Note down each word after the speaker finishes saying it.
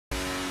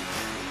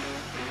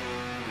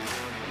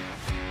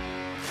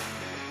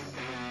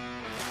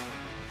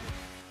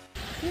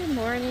Good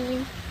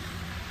morning.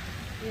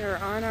 We are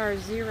on our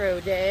 0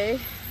 day,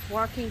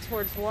 walking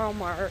towards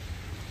Walmart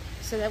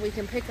so that we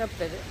can pick up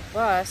the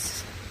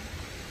bus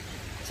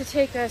to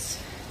take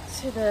us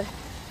to the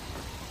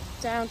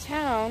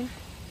downtown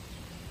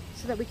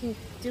so that we can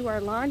do our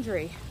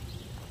laundry.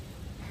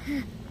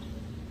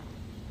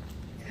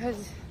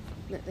 Because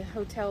the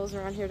hotels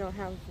around here don't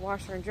have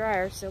washer and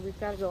dryer, so we've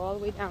got to go all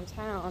the way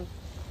downtown.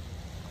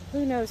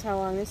 Who knows how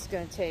long this is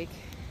going to take.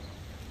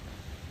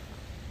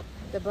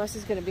 The bus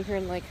is going to be here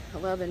in like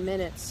 11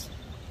 minutes.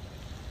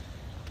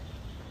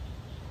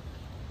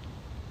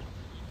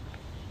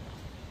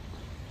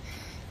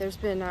 There's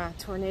been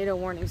tornado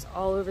warnings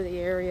all over the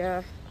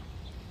area.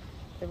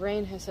 The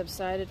rain has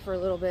subsided for a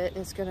little bit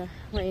and it's going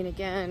to rain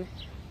again.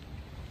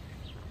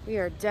 We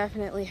are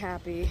definitely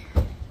happy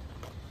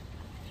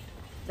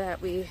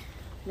that we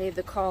made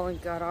the call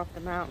and got off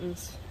the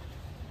mountains.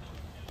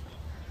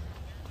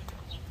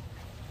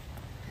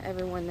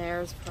 Everyone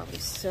there is probably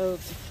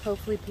soaked.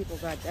 Hopefully people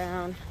got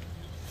down.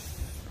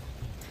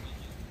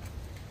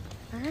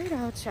 Alright,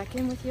 I'll check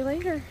in with you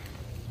later.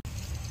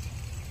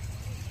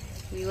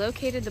 We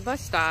located the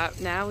bus stop.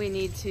 Now we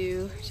need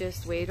to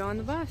just wait on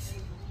the bus.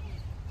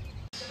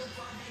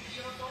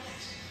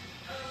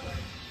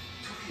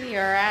 We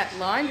are at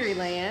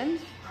Laundryland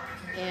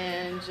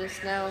and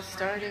just now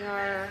starting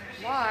our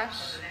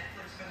wash.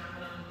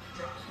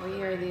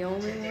 We are the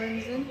only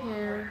ones in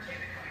here.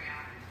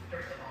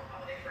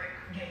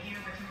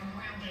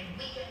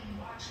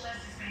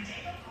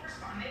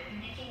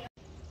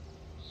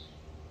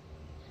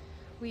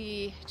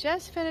 We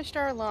just finished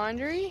our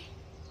laundry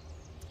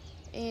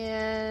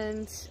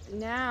and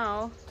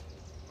now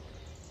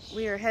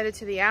we are headed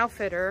to the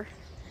outfitter.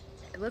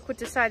 Look what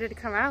decided to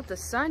come out, the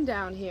sun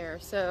down here.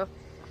 So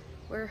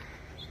we're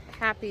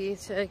happy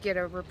to get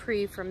a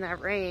reprieve from that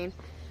rain,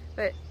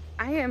 but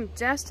I am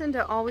destined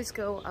to always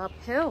go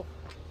uphill.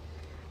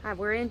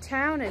 We're in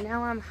town and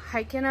now I'm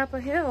hiking up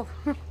a hill.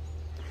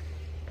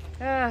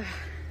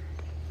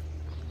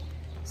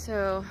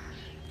 So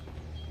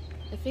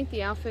I think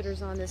the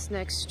outfitter's on this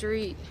next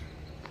street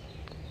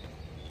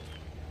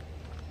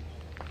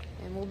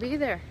and we'll be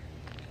there.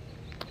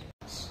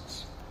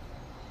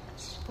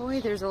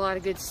 Boy, there's a lot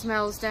of good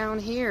smells down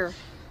here.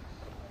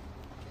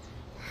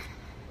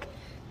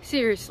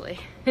 Seriously.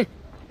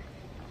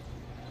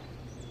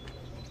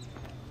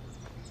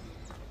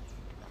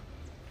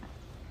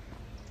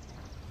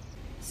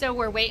 So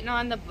we're waiting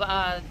on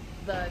the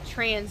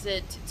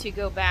transit to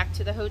go back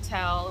to the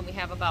hotel, and we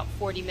have about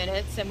 40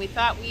 minutes, and we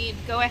thought we'd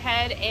go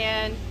ahead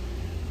and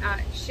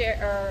share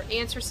or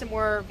answer some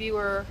more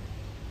viewer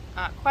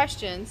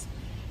questions.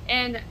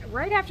 And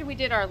right after we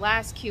did our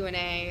last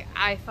Q&A,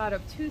 I thought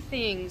of two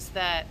things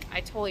that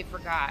I totally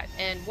forgot.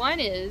 And one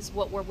is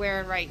what we're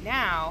wearing right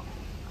now.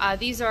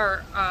 These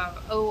are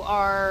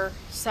OR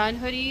sun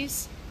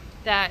hoodies.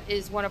 That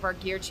is one of our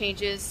gear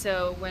changes.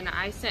 So when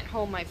I sent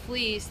home my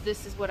fleece,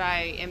 this is what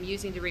I am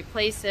using to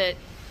replace it.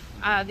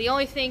 The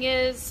only thing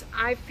is,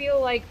 I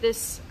feel like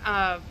this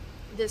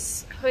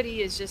this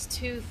hoodie is just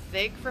too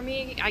thick for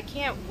me. I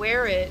can't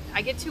wear it.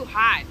 I get too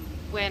hot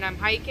when I'm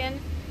hiking.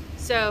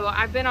 So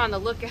I've been on the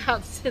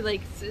lookout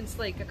since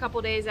like a couple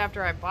days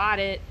after I bought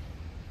it.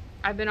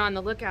 I've been on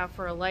the lookout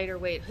for a lighter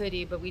weight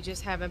hoodie, but we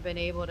just haven't been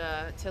able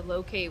to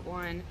locate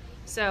one.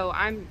 So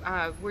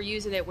we're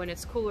using it when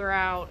it's cooler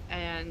out,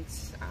 and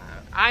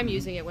I'm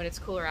using it when it's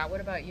cooler out.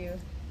 What about you?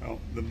 Well,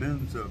 the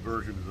men's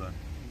version is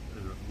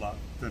a lot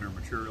thinner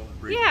material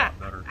and breathes a lot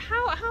better.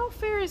 How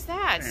fair is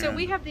that? And so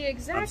we have the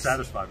exact. I'm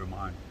satisfied with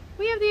mine.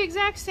 We have the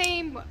exact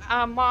same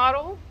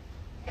model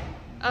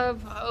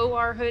of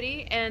OR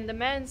hoodie, and the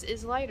men's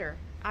is lighter.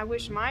 I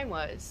wish mine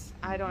was.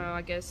 I don't know.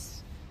 I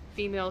guess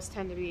females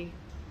tend to be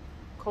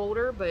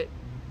colder, but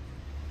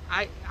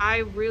I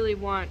really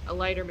want a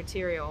lighter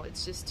material.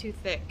 It's just too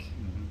thick.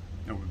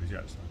 I would be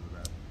satisfied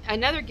with that.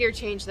 Another gear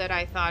change that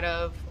I thought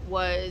of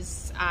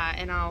was,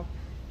 and I'll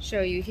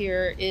show you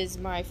here, is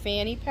my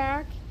fanny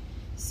pack.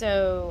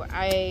 So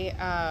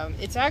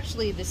it's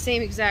actually the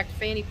same exact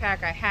fanny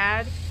pack I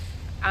had.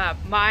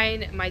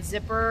 My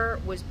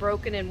zipper was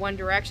broken in one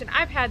direction.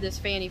 I've had this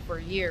fanny for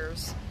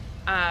years,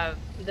 and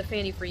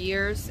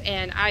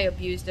I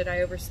abused it.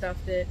 I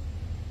overstuffed it.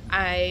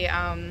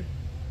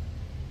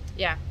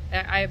 Yeah,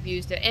 I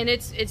abused it, and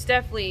it's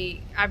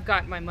definitely, I've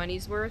got my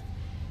money's worth.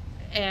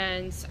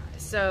 And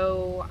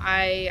so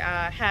I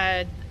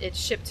had it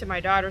shipped to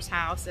my daughter's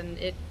house, and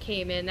it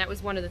came in. That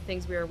was one of the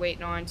things we were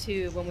waiting on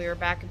too when we were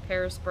back in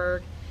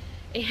Parisburg.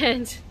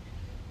 And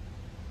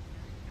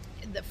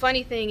the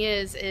funny thing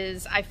is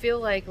I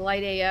feel like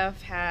Light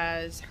AF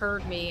has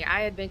heard me.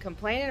 I had been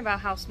complaining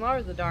about how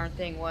small the darn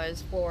thing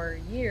was for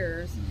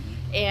years,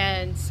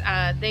 and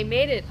they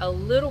made it a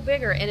little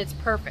bigger, and it's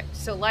perfect.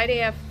 So Light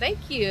AF,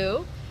 thank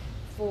you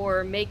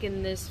for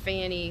making this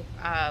fanny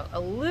a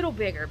little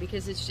bigger,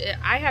 because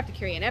I have to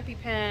carry an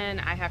EpiPen,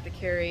 I have to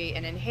carry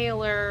an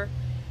inhaler,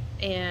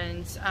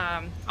 and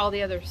all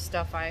the other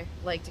stuff I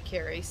like to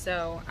carry.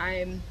 So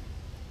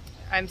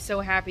I'm so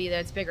happy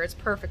that it's bigger. It's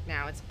perfect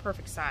now. It's a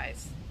perfect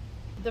size.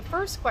 the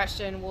first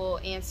question we'll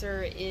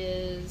answer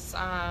is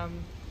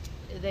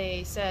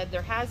they said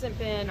there hasn't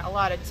been a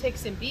lot of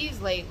ticks and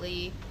bees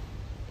lately.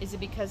 Is it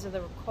because of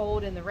the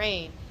cold and the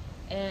rain?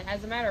 And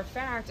as a matter of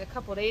fact, a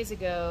couple days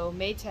ago,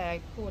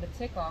 Maytag pulled a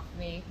tick off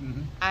me.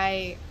 Mm-hmm.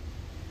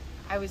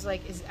 I was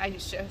like, I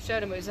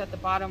showed him it was at the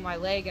bottom of my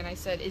leg, and I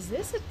said, is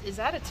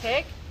that a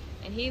tick?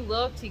 And he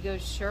looked. He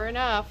goes, sure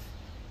enough,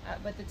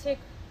 but the tick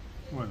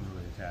Wasn't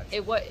really attached.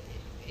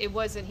 It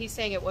wasn't. He's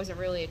saying it wasn't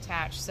really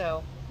attached.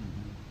 So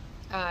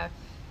Mm-hmm.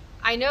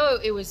 I know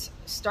it was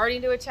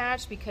starting to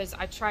attach because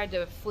I tried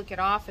to flick it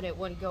off and it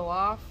wouldn't go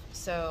off.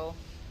 So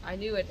I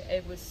knew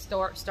it was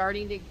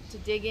starting to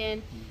dig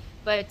in. Mm-hmm.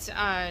 But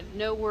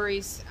no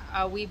worries.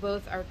 We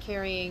both are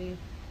carrying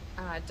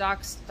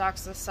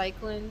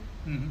doxycycline.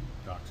 Mm-hmm.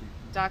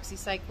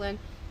 Doxycycline,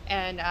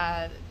 and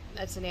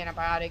that's an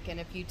antibiotic. And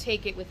if you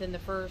take it within the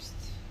first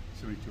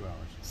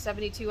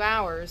 72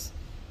 hours.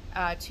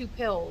 2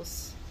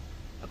 pills,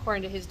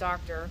 according to his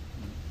doctor,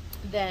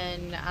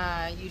 then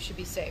you should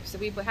be safe. So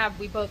we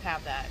both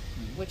have that,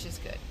 which is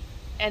good.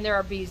 And there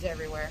are bees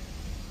everywhere.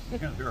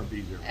 Yeah, there are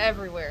bees everywhere.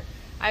 Everywhere.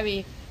 I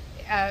mean,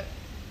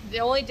 the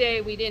only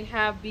day we didn't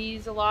have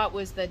bees a lot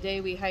was the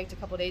day we hiked a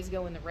couple days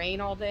ago in the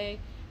rain all day.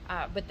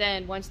 But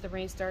then once the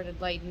rain started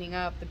lightening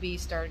up, the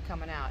bees started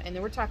coming out. And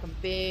then we're talking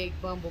big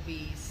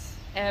bumblebees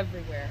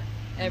everywhere.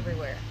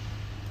 Everywhere.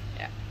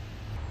 Yeah.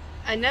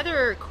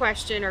 Another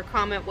question or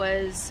comment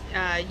was,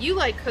 you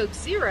like Coke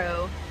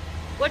Zero.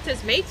 What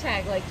does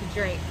Maytag like to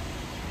drink?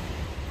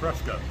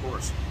 Fresca, of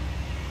course.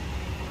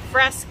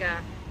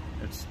 Fresca.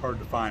 It's hard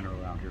to find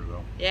around here,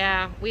 though.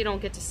 Yeah, we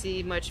don't get to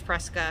see much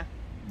Fresca.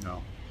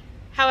 No.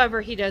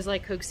 However, he does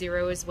like Coke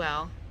Zero as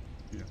well.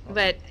 Yeah.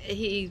 But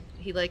he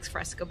likes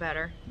Fresca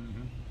better.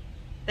 Mm-hmm.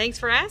 Thanks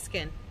for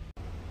asking.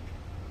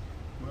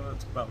 Well,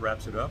 that about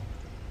wraps it up.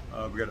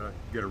 We got to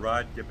get a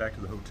ride, get back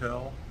to the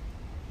hotel,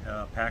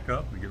 pack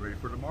up, and get ready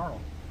for tomorrow.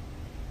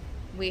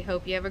 We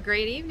hope you have a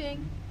great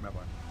evening. Bye-bye.